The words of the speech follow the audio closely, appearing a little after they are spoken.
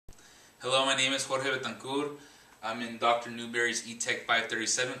Hello, my name is Jorge Betancourt. I'm in Dr. Newberry's ETEC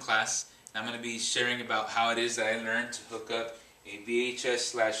 537 class, and I'm going to be sharing about how it is that I learned to hook up a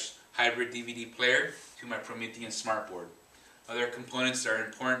VHS/hybrid DVD player to my Promethean Smartboard. Other components that are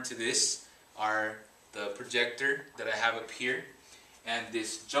important to this are the projector that I have up here and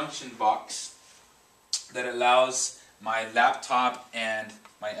this junction box that allows my laptop and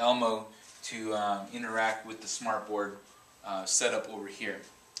my Elmo to interact with the Smartboard setup over here.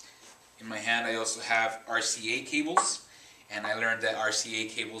 In my hand I also have RCA cables, and I learned that RCA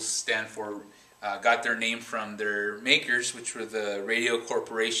cables stand for, got their name from their makers, which were the Radio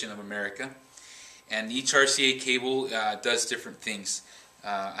Corporation of America. And each RCA cable does different things.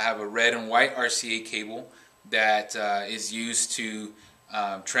 I have a red and white RCA cable that is used to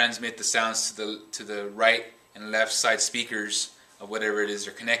transmit the sounds to the right and left side speakers of whatever it is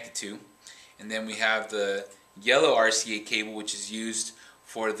they're connected to. And then we have the yellow RCA cable, which is used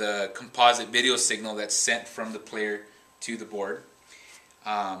for the composite video signal that's sent from the player to the board.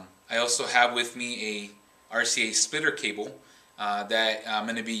 I also have with me a RCA splitter cable that I'm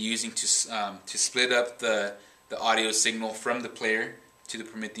going to be using to split up the audio signal from the player to the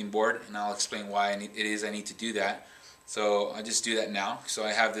Promethean board, and I'll explain why it is I need to do that. So I'll just do that now. So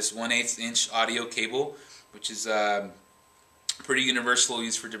I have this 1/8 inch audio cable, which is pretty universal,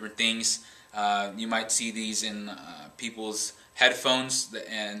 used for different things. You might see these in people's headphones,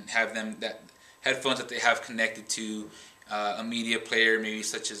 and have them headphones that they have connected to a media player, maybe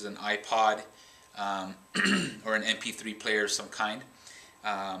such as an iPod or an MP3 player of some kind.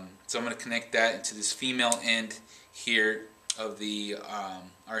 So I'm going to connect that into this female end here of the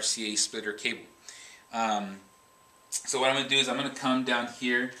RCA splitter cable. So what I'm going to do is I'm going to come down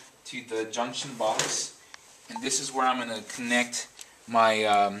here to the junction box, and this is where I'm going to connect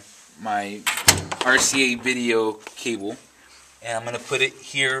my my RCA video cable, and I'm going to put it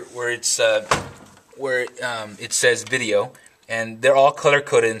here where it's it says video, and they're all color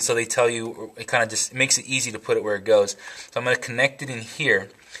coded, and so they tell you, it kind of just makes it easy to put it where it goes. So I'm going to connect it in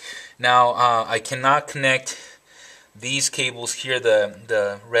here. Now I cannot connect these cables here,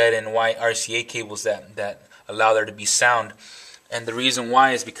 the red and white RCA cables that allow there to be sound, and the reason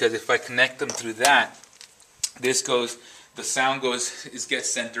why is because if I connect them through that, the sound gets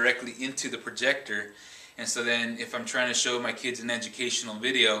sent directly into the projector. And so then if I'm trying to show my kids an educational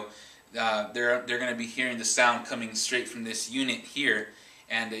video, they're going to be hearing the sound coming straight from this unit here,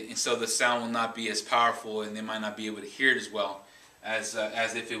 and so the sound will not be as powerful, and they might not be able to hear it as well as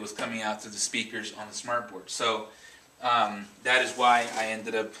if it was coming out through the speakers on the Smartboard. So that is why I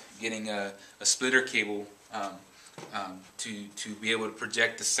ended up getting a splitter cable to be able to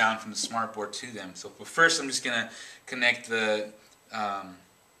project the sound from the Smartboard to them. So but first I'm just going to connect the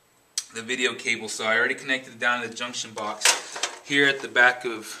video cable. So I already connected it down to the junction box. Here at the back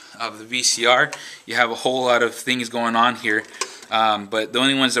of the VCR, you have a whole lot of things going on here, but the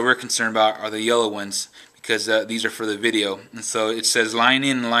only ones that we're concerned about are the yellow ones, because these are for the video. And so it says line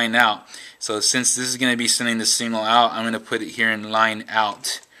in and line out. So since this is going to be sending the signal out, I'm going to put it here in line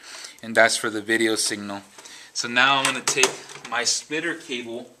out, and that's for the video signal. So now I'm going to take my splitter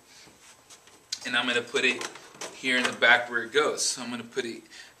cable and I'm going to put it here in the back where it goes. So I'm going to put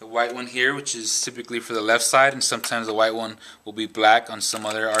the white one here, which is typically for the left side, and sometimes the white one will be black on some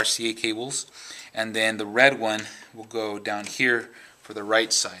other RCA cables, and then the red one will go down here for the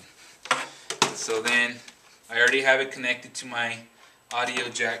right side. So then I already have it connected to my audio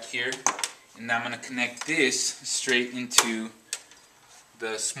jack here, and now I'm going to connect this straight into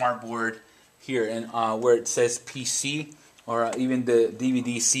the Smartboard here, and where it says PC, or even the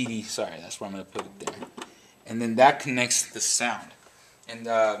DVD CD, sorry, that's where I'm going to put it there. And then that connects the sound. And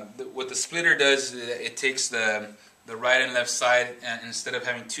what the splitter does is it takes the right and left side, and instead of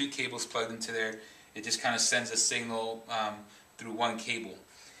having two cables plugged into there, it just kind of sends a signal through one cable.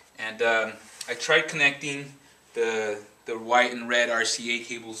 And I tried connecting the white and red RCA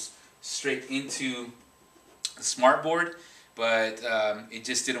cables straight into the Smartboard, but it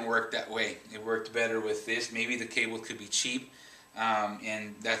just didn't work that way. It worked better with this. Maybe the cable could be cheap,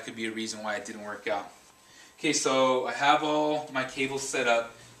 and that could be a reason why it didn't work out. Okay, so I have all my cables set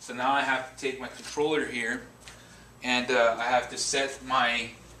up. So now I have to take my controller here, and I have to set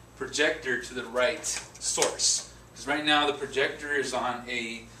my projector to the right source. Because right now the projector is on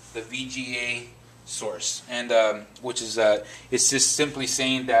the VGA source, and which is it's just simply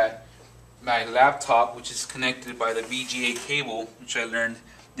saying that my laptop, which is connected by the VGA cable, which I learned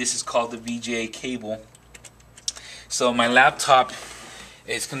this is called the VGA cable. So my laptop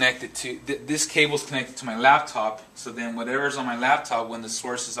is connected to this cable is connected to my laptop. So then whatever's on my laptop, when the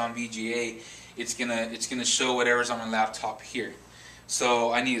source is on VGA, it's gonna show whatever's on my laptop here.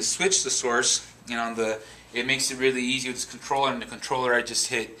 So I need to switch the source, and on the, it makes it really easy with this controller. And the controller, I just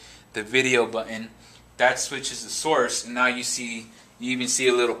hit the video button. That switches the source, and now you even see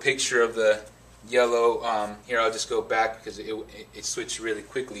a little picture of the yellow. Here, I'll just go back because it switched really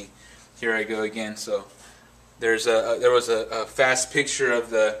quickly. Here I go again. So there was a fast picture of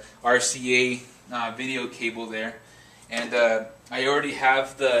the RCA video cable there, and I already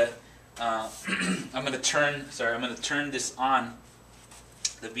have the. I'm gonna turn this on,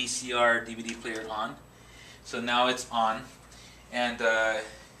 the VCR DVD player on. So now it's on, and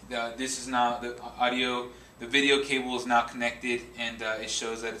this is now the audio. The video cable is now connected, and it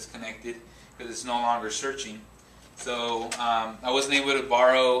shows that it's connected because it's no longer searching. So I wasn't able to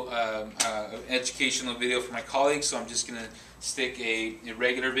borrow an educational video for my colleagues, so I'm just going to stick a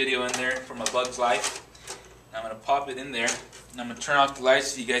regular video in there from A Bug's Life. And I'm going to pop it in there, and I'm going to turn off the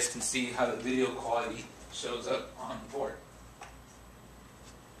lights so you guys can see how the video quality shows up on the board.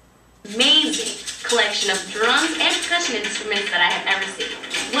 Amazing collection of drums and percussion instruments that I have ever seen.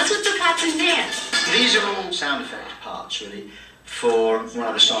 What's with the pots and pans? These are all sound effect parts, really, for one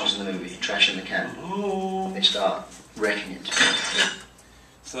of the songs in the movie, Trash in the Can. Oh. They start wrecking it.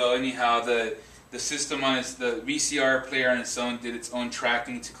 So anyhow, the system on the VCR player on its own did its own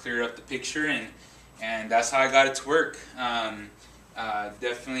tracking to clear up the picture, and that's how I got it to work.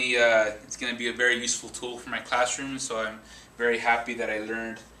 Definitely, it's going to be a very useful tool for my classroom. So I'm very happy that I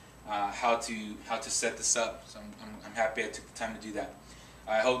learned how to set this up. So I'm happy I took the time to do that.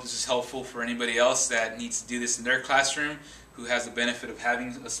 I hope this is helpful for anybody else that needs to do this in their classroom, who has the benefit of having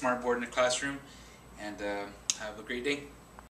a smart board in the classroom. And have a great day.